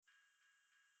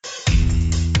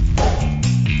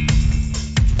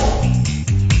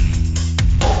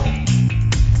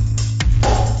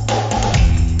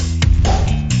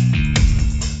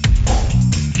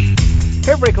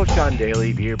Celebrate Coach John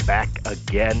Daly here, back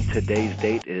again. Today's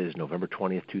date is November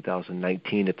 20th,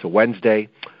 2019. It's a Wednesday.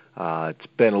 It's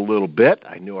been a little bit.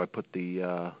 I knew I put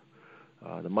the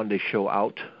Monday show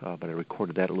out, but I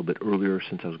recorded that a little bit earlier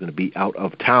since I was going to be out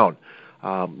of town.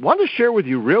 Wanted to share with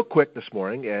you real quick this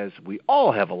morning, as we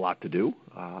all have a lot to do.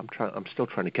 I'm still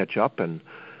trying to catch up, and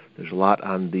there's a lot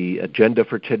on the agenda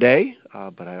for today,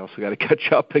 but I also got to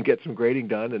catch up and get some grading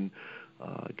done and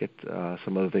get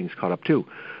some other things caught up too.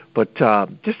 But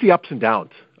just the ups and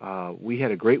downs. We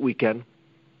had a great weekend.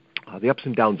 The ups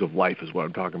and downs of life is what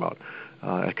I'm talking about,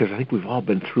 because I think we've all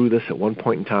been through this at one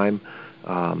point in time.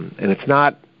 And it's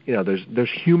not,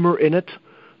 there's humor in it,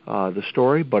 the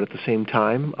story, but at the same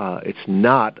time, it's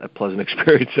not a pleasant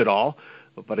experience at all.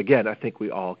 But again, I think we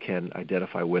all can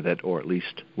identify with it, or at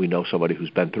least we know somebody who's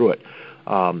been through it.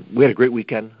 We had a great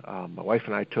weekend. My wife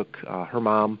and I took her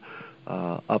mom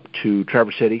up to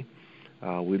Traverse City.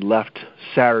 We left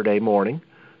Saturday morning,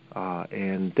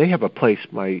 and they have a place,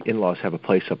 my in-laws have a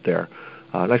place up there,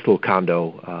 a nice little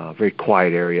condo, very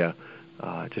quiet area,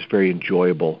 just very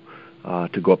enjoyable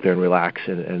to go up there and relax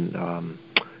and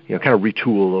kind of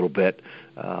retool a little bit.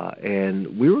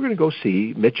 And we were going to go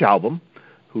see Mitch Albom,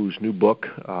 whose new book,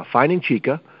 Finding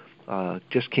Chica,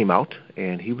 just came out,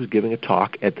 and he was giving a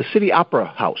talk at the City Opera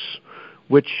House,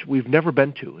 which we've never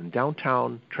been to, in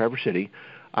downtown Traverse City.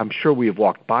 I'm sure we have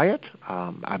walked by it.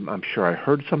 I'm sure I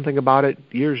heard something about it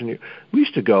years and years. We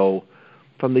used to go,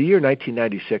 from the year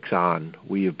 1996 on,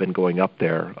 we have been going up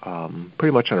there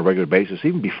pretty much on a regular basis,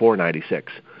 even before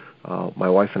 96. My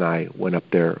wife and I went up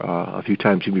there a few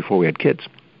times even before we had kids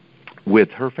with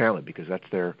her family, because that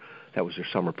was their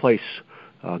summer place.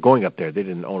 Going up there, they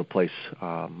didn't own a place.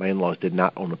 My in-laws did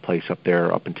not own a place up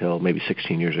there up until maybe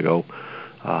 16 years ago.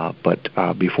 But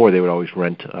before, they would always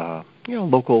rent,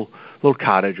 local little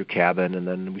cottage or cabin, and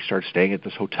then we started staying at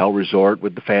this hotel resort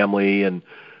with the family, and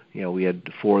we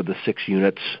had 4 of the 6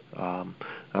 units on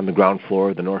the ground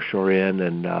floor of the North Shore Inn,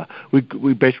 and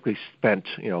we basically spent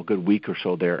a good week or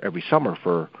so there every summer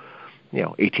for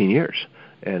 18 years.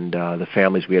 And the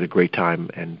families, we had a great time,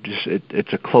 and just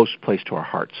it's a close place to our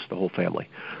hearts, the whole family.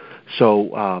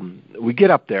 So we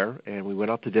get up there, and we went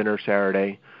out to dinner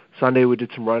Saturday. Sunday we did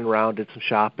some running around, did some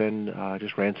shopping,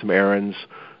 just ran some errands.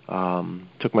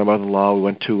 Took my mother-in-law. We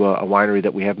went to a winery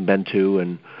that we haven't been to,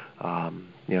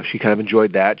 and she kind of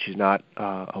enjoyed that. She's not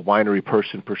a winery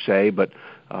person per se, but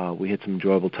we had some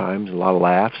enjoyable times, a lot of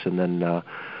laughs, and then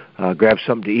grabbed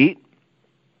something to eat,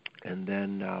 and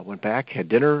then went back, had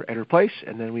dinner at her place,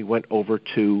 and then we went over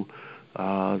to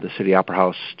the City Opera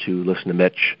House to listen to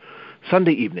Mitch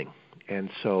Sunday evening. And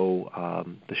so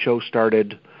the show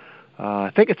started,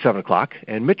 I think at 7 o'clock,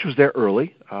 and Mitch was there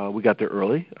early. We got there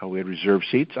early. We had reserved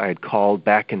seats. I had called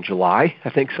back in July, I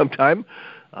think sometime,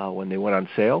 when they went on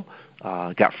sale.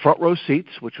 Got front row seats,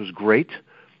 which was great.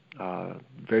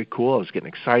 Very cool. I was getting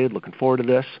excited, looking forward to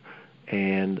this.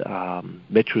 And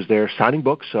Mitch was there signing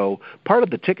books. So part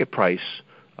of the ticket price,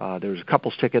 there was a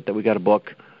couple's ticket that we got a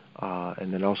book,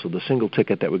 and then also the single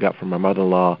ticket that we got from my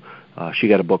mother-in-law. She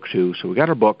got a book too. So we got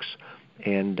our books,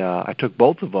 and I took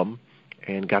both of them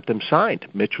and got them signed.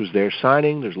 Mitch was there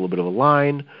signing. There's a little bit of a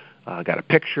line. Got a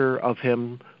picture of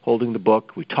him holding the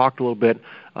book. We talked a little bit.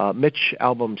 Mitch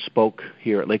Albom spoke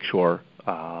here at Lakeshore,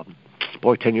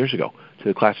 10 years ago, to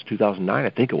the class of 2009, I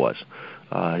think it was.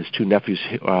 His 2 nephews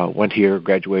went here,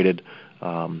 graduated.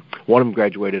 One of them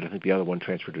graduated. I think the other one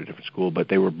transferred to a different school, but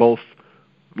they were both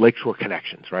Lakeshore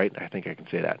connections, right? I think I can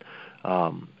say that.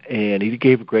 And he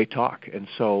gave a great talk. And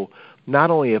so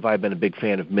not only have I been a big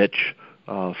fan of Mitch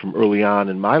from early on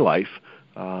in my life,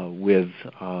 with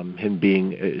him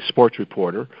being a sports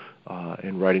reporter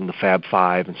and writing the Fab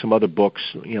Five and some other books,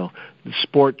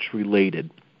 sports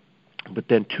related. But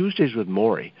then Tuesdays with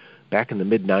Morrie, back in the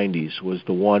mid-'90s, was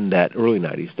the one that, early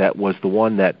 '90s, that was the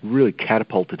one that really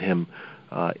catapulted him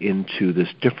into this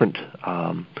different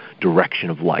direction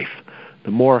of life.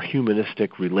 The more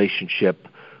humanistic relationship,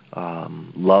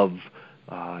 love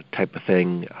type of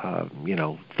thing,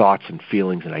 thoughts and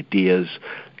feelings and ideas.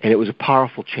 And it was a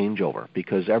powerful changeover,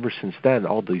 because ever since then,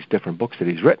 all these different books that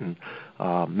he's written,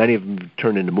 many of them have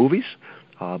turned into movies,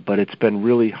 but it's been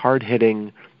really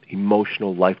hard-hitting,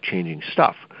 emotional, life-changing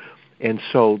stuff. And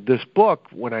so this book,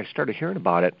 when I started hearing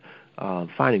about it,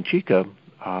 Finding Chica,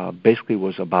 basically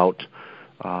was about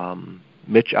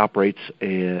Mitch operates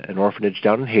an orphanage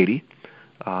down in Haiti,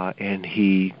 and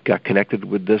he got connected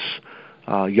with this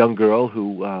young girl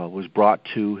who was brought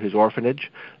to his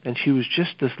orphanage, and she was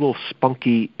just this little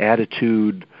spunky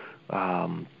attitude,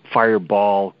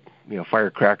 fireball,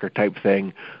 firecracker type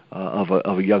thing of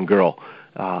a young girl.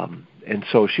 and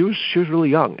so she was really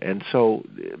young, and so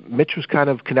Mitch was kind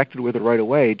of connected with her right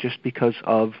away just because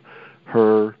of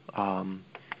her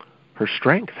her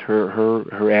strength,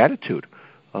 her attitude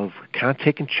of kind of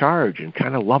taking charge and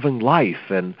kind of loving life,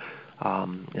 and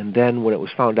then when it was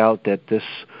found out that this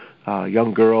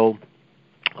young girl,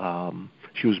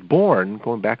 she was born,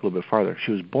 going back a little bit farther,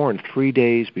 she was born 3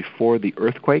 days before the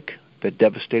earthquake that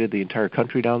devastated the entire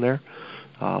country down there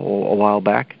a while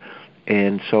back.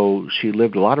 And so she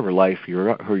lived a lot of her life,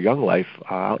 her young life,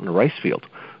 out in a rice field,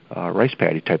 rice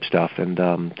paddy type stuff. And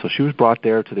so she was brought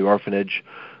there to the orphanage,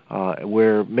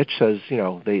 where Mitch says,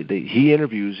 he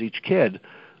interviews each kid,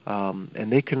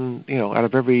 and they can, out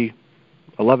of every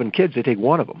 11 kids, they take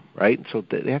one of them, right? So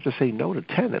they have to say no to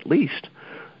 10 at least.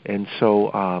 And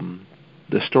so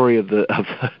the story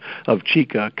of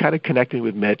Chica kind of connecting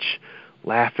with Mitch,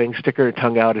 laughing, sticking her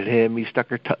tongue out at him, he stuck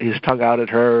his tongue out at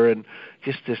her, and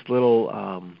just this little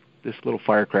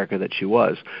firecracker that she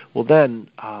was. Well, then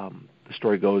the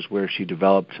story goes where she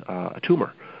developed a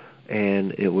tumor,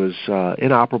 and it was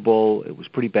inoperable. It was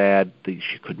pretty bad.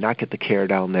 She could not get the care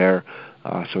down there,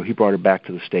 so he brought her back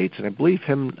to the States, and I believe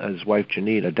him and his wife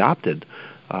Janine adopted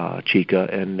Chica,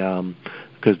 and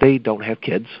because they don't have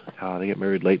kids, they get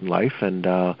married late in life, and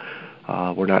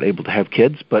were not able to have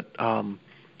kids, but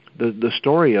the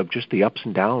story of just the ups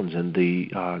and downs and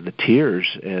the tears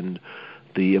and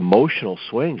the emotional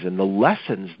swings and the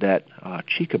lessons that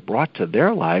Chica brought to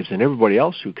their lives and everybody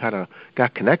else who kind of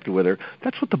got connected with her,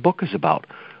 that's what the book is about.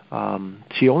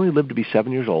 She only lived to be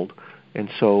 7 years old, and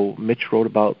so Mitch wrote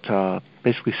about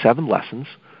basically 7 lessons.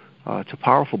 It's a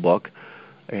powerful book,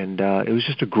 and it was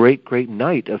just a great, great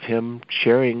night of him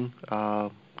sharing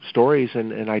stories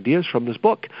and ideas from this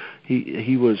book.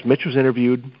 Mitch was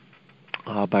interviewed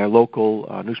by a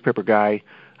local newspaper guy.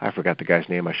 I forgot the guy's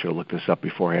name. I should have looked this up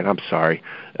beforehand. I'm sorry,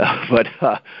 but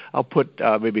I'll put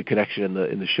maybe a connection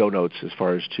in the show notes as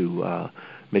far as to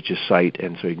Mitch's site,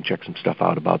 and so you can check some stuff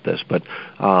out about this. But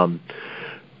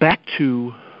back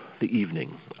to the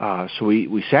evening. So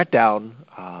we sat down,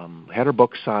 had our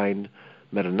book signed,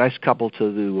 met a nice couple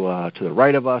to the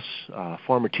right of us,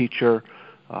 former teacher.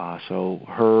 So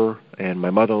her and my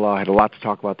mother-in-law had a lot to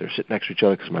talk about. They're sitting next to each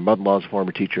other because my mother-in-law is a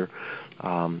former teacher.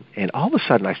 And all of a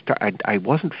sudden, I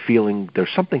wasn't feeling,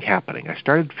 there's something happening. I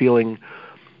started feeling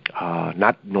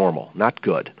not normal, not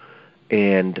good.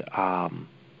 And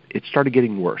it started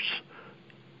getting worse.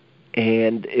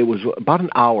 And it was about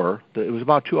an hour. It was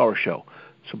about a 2-hour show.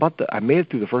 So I made it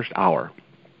through the first hour,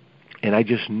 and I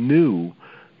just knew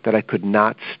that I could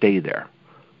not stay there.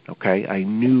 Okay, I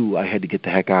knew I had to get the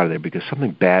heck out of there because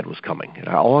something bad was coming. And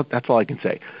that's all I can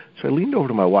say. So I leaned over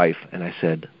to my wife and I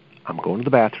said, "I'm going to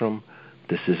the bathroom.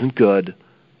 This isn't good.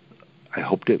 I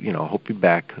hope you're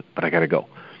back, but I got to go."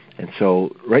 And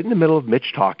so right in the middle of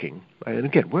Mitch talking, and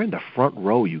again, we're in the front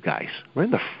row, you guys. We're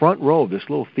in the front row of this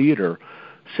little theater.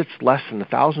 Sits less than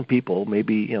 1,000 people,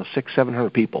 maybe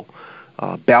 600-700 people.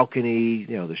 Balcony,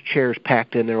 there's chairs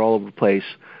packed in there all over the place.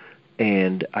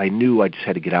 And I knew I just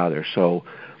had to get out of there. So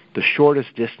the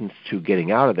shortest distance to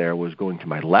getting out of there was going to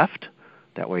my left.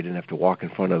 That way I didn't have to walk in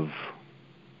front of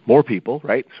more people,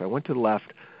 right? So I went to the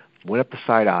left, went up the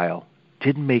side aisle,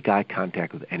 didn't make eye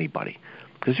contact with anybody.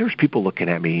 Because there was people looking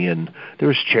at me, and there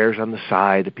was chairs on the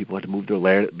side that people had to move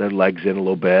their legs in a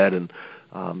little bit. And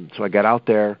so I got out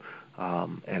there,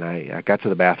 and I got to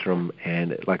the bathroom,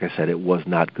 and like I said, it was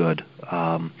not good.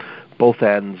 Both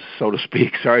ends, so to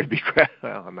speak. Sorry to be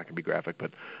well, I'm not going to be graphic,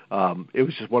 but it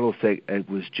was just one of those things. It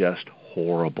was just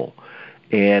horrible.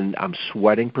 And I'm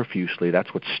sweating profusely.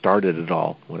 That's what started it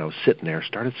all. When I was sitting there,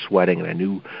 started sweating, and I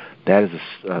knew that is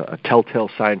a telltale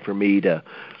sign for me to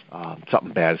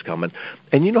something bad is coming.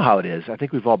 And you know how it is. I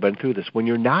think we've all been through this. When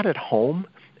you're not at home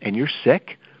and you're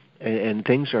sick and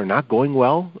things are not going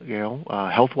well,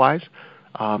 health-wise,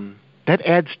 that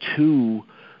adds to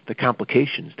the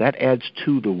complications. That adds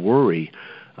to the worry.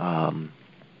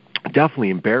 Definitely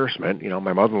embarrassment.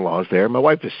 My mother-in-law is there. My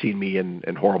wife has seen me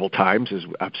in horrible times, as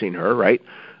I've seen her, right?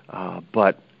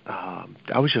 But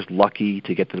I was just lucky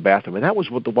to get to the bathroom. And that was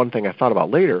the one thing I thought about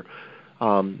later.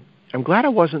 I'm glad I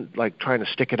wasn't like trying to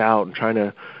stick it out and trying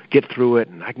to get through it,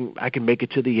 and I can make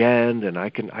it to the end, and I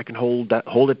can hold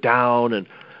it down. And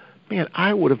man,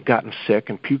 I would have gotten sick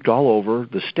and puked all over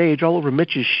the stage, all over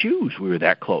Mitch's shoes. We were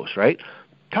that close, right?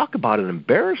 Talk about an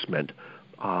embarrassment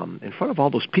in front of all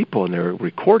those people, and they're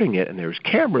recording it, and there's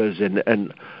cameras,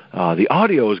 and the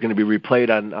audio is going to be replayed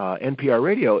on NPR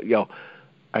radio.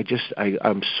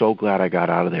 I'm so glad I got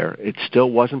out of there. It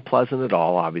still wasn't pleasant at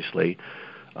all, obviously.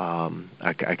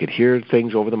 I could hear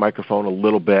things over the microphone a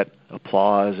little bit,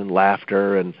 applause and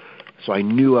laughter, and so I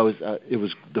knew it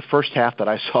was the first half that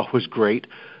I saw was great.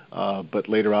 But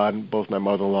later on, both my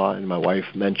mother-in-law and my wife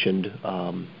mentioned,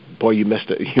 boy, you missed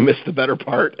it. You missed the better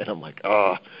part. And I'm like,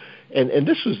 oh. And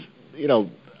this was,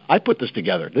 I put this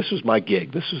together. This was my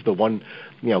gig. This was the one,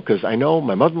 because I know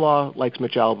my mother-in-law likes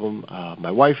Mitch Albom.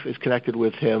 My wife is connected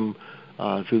with him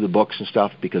through the books and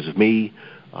stuff because of me,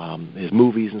 his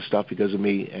movies and stuff because of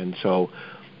me. And so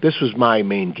this was my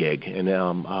main gig. And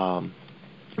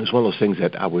it was one of those things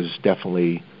that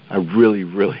I really,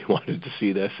 really wanted to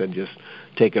see this and just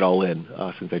take it all in,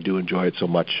 since I do enjoy it so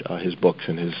much, his books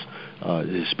and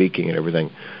his speaking and everything.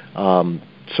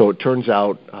 So it turns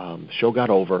out the show got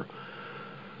over.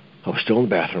 I was still in the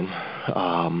bathroom,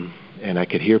 and I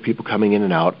could hear people coming in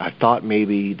and out. I thought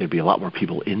maybe there'd be a lot more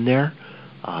people in there,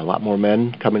 a lot more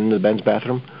men coming into the men's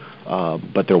bathroom,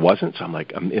 but there wasn't. So I'm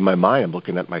like, in my mind, I'm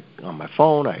looking at on my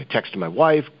phone. I texted my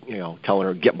wife, telling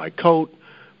her, get my coat,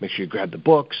 make sure you grab the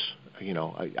books.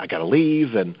 I got to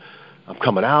leave, and I'm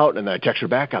coming out. And then I text her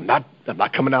back, I'm not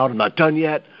coming out. I'm not done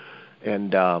yet.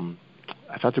 And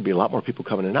I thought there'd be a lot more people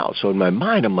coming in and out. So in my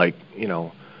mind, I'm like,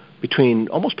 between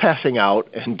almost passing out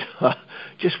and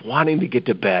just wanting to get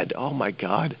to bed. Oh, my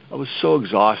God. I was so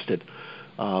exhausted.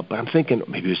 But I'm thinking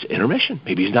maybe it's intermission.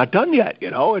 Maybe he's not done yet,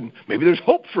 and maybe there's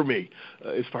hope for me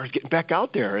as far as getting back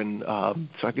out there. And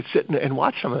so I could sit and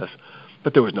watch some of this.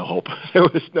 But there was no hope.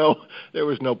 There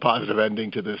was no positive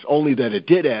ending to this, only that it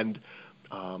did end.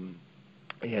 And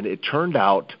it turned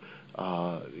out,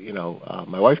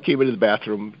 my wife came into the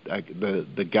bathroom.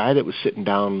 The guy that was sitting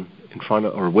down in front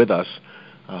of or with us,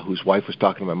 whose wife was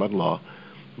talking to my mother-in-law,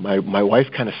 my wife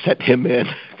kind of sent him in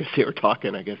because they were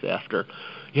talking, I guess, after.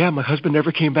 Yeah, my husband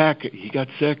never came back. He got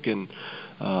sick, and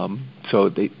so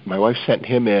my wife sent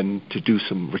him in to do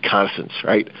some reconnaissance,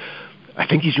 right? I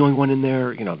think he's the only one in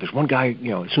there. There's one guy,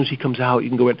 as soon as he comes out, you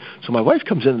can go in. So my wife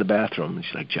comes into the bathroom, and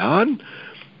she's like, John?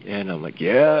 And I'm like,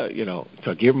 yeah,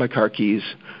 So I gave her my car keys,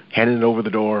 handed it over the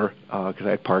door, because I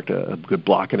had parked a good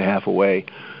block and a half away.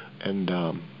 And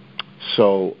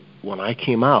so when I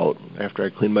came out, after I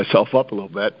cleaned myself up a little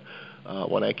bit,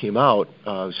 when I came out, it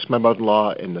was just my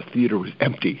mother-in-law, and the theater was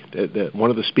empty. One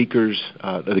of the speakers,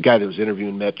 the guy that was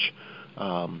interviewing Mitch,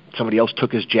 somebody else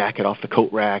took his jacket off the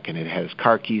coat rack, and it had his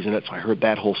car keys in it, so I heard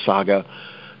that whole saga,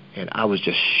 and I was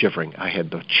just shivering. I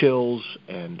had the chills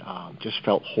and just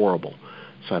felt horrible.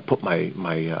 So I put my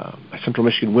Central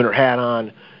Michigan winter hat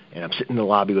on, and I'm sitting in the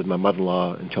lobby with my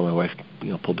mother-in-law until my wife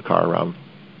pulled the car around,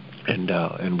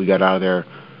 and we got out of there,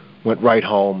 went right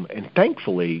home, and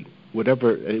thankfully,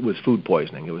 whatever, it was food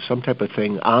poisoning. It was some type of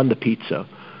thing on the pizza.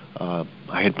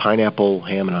 I had pineapple,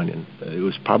 ham, and onion. It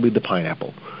was probably the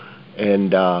pineapple.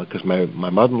 And because my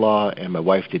mother-in-law and my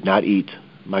wife did not eat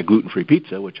my gluten-free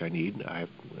pizza, which I need. I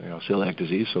have celiac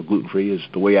disease, so gluten-free is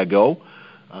the way I go.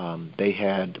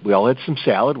 We all had some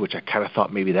salad, which I kind of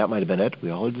thought maybe that might have been it. We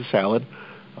all had the salad.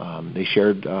 They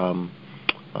shared.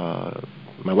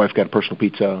 My wife got a personal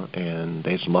pizza, and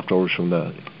they had some leftovers from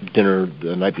the dinner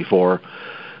the night before,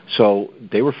 so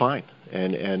they were fine.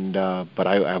 But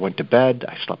I went to bed.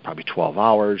 I slept probably 12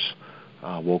 hours.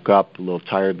 Woke up a little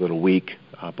tired, a little weak.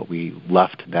 But we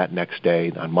left that next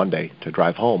day on Monday to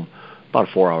drive home, about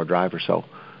a 4-hour drive or so.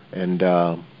 And,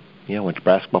 went to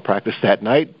basketball practice that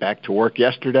night, back to work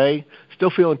yesterday. Still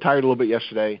feeling tired a little bit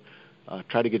yesterday.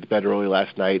 Tried to get to bed early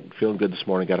last night. Feeling good this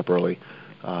morning, got up early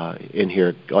in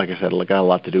here. Like I said, I got a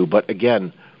lot to do. But,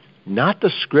 again, not the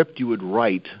script you would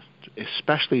write,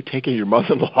 especially taking your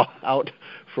mother-in-law out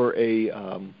for a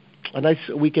nice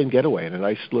weekend getaway and a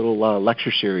nice little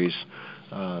lecture series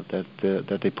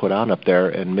that they put on up there,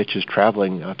 and Mitch is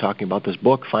traveling, talking about this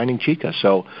book, Finding Chica.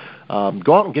 So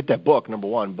go out and get that book, number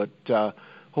one, but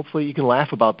hopefully you can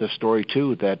laugh about this story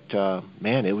too, that,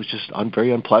 it was just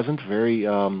very unpleasant, very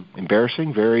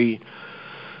embarrassing, very,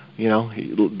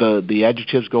 the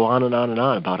adjectives go on and on and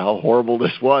on about how horrible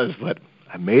this was, but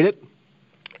I made it.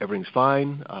 Everything's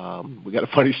fine. We got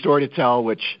a funny story to tell,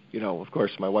 which, of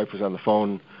course, my wife was on the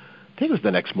phone. I think it was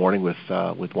the next morning with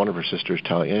one of her sisters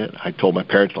telling it. I told my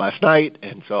parents last night,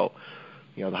 and so,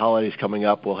 the holidays coming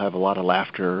up, we'll have a lot of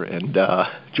laughter and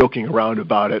joking around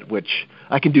about it, which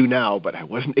I can do now, but I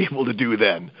wasn't able to do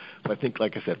then. But I think,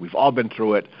 like I said, we've all been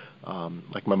through it.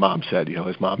 Like my mom said,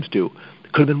 as moms do.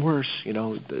 It could have been worse.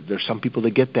 There's some people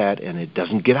that get that, and it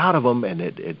doesn't get out of them, and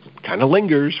it kind of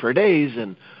lingers for days,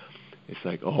 and it's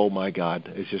like, oh my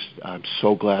God! It's just, I'm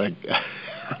so glad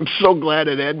I'm so glad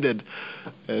it ended.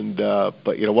 And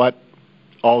but you know what?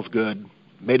 All's good.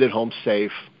 Made it home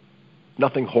safe.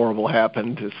 Nothing horrible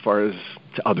happened as far as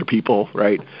to other people,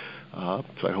 right?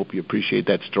 So I hope you appreciate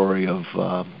that story of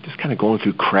just kind of going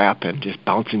through crap and just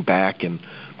bouncing back and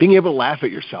being able to laugh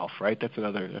at yourself, right? That's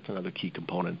another key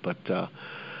component. But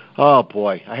Oh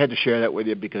boy, I had to share that with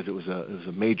you because it was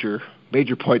a major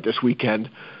point this weekend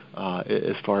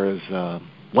as far as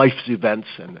life's events,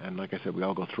 and like I said, we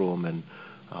all go through them, and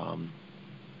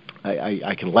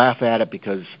I can laugh at it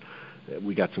because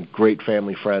we got some great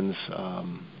family friends.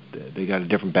 They got a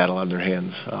different battle on their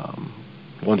hands.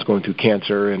 One's going through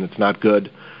cancer, and it's not good,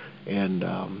 and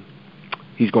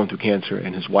he's going through cancer,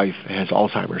 and his wife has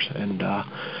Alzheimer's, and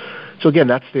so again,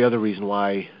 that's the other reason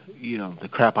why. The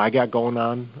crap I got going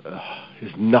on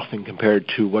is nothing compared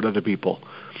to what other people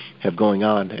have going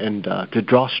on. And to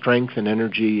draw strength and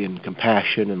energy and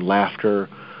compassion and laughter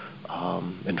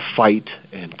and fight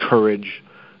and courage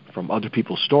from other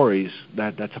people's stories,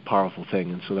 that's a powerful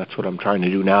thing. And so that's what I'm trying to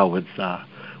do now with our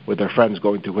friends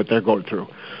going through what they're going through,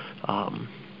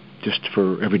 just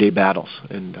for everyday battles.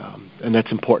 And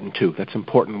that's important, too. That's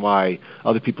important why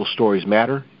other people's stories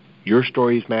matter. Your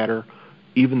stories matter.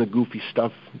 Even the goofy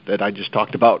stuff that I just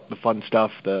talked about, the fun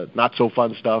stuff, the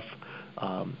not-so-fun stuff,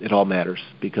 it all matters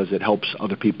because it helps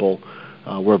other people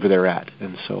wherever they're at.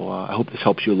 And so I hope this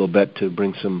helps you a little bit to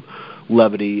bring some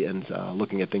levity and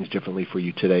looking at things differently for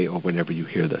you today or whenever you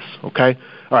hear this, okay?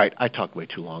 All right, I talked way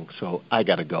too long, so I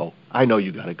got to go. I know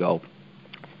you got to go.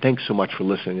 Thanks so much for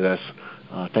listening to this.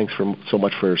 Thanks so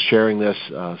much for sharing this,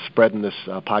 spreading this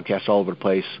podcast all over the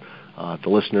place. The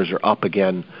listeners are up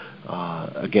again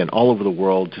all over the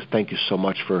world. Just thank you so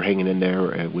much for hanging in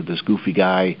there with this goofy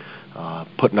guy,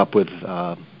 putting up with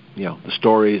the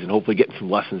stories and hopefully getting some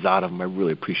lessons out of them. I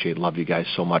really appreciate it. Love you guys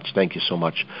so much. Thank you so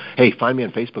much. Hey, find me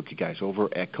on Facebook, you guys, over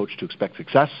at Coach to Expect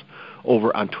Success,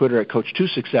 over on Twitter at Coach to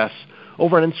Success,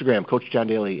 over on Instagram, Coach John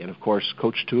Daly, and of course,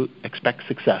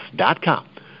 CoachToExpectSuccess.com.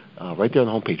 Right there on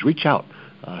the homepage. Reach out.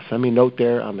 Send me a note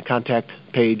there on the contact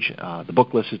page. The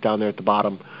book list is down there at the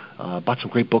bottom. Bought some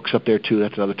great books up there too.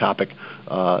 That's another topic.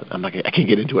 I can't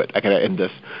get into it. I gotta end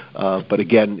this. But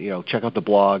again, check out the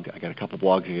blog. I got a couple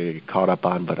blogs I get caught up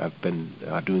on, but I've been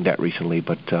doing that recently.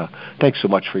 But thanks so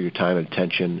much for your time and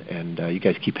attention, and you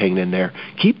guys keep hanging in there.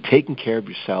 Keep taking care of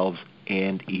yourselves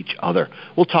and each other.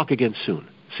 We'll talk again soon.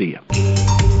 See ya.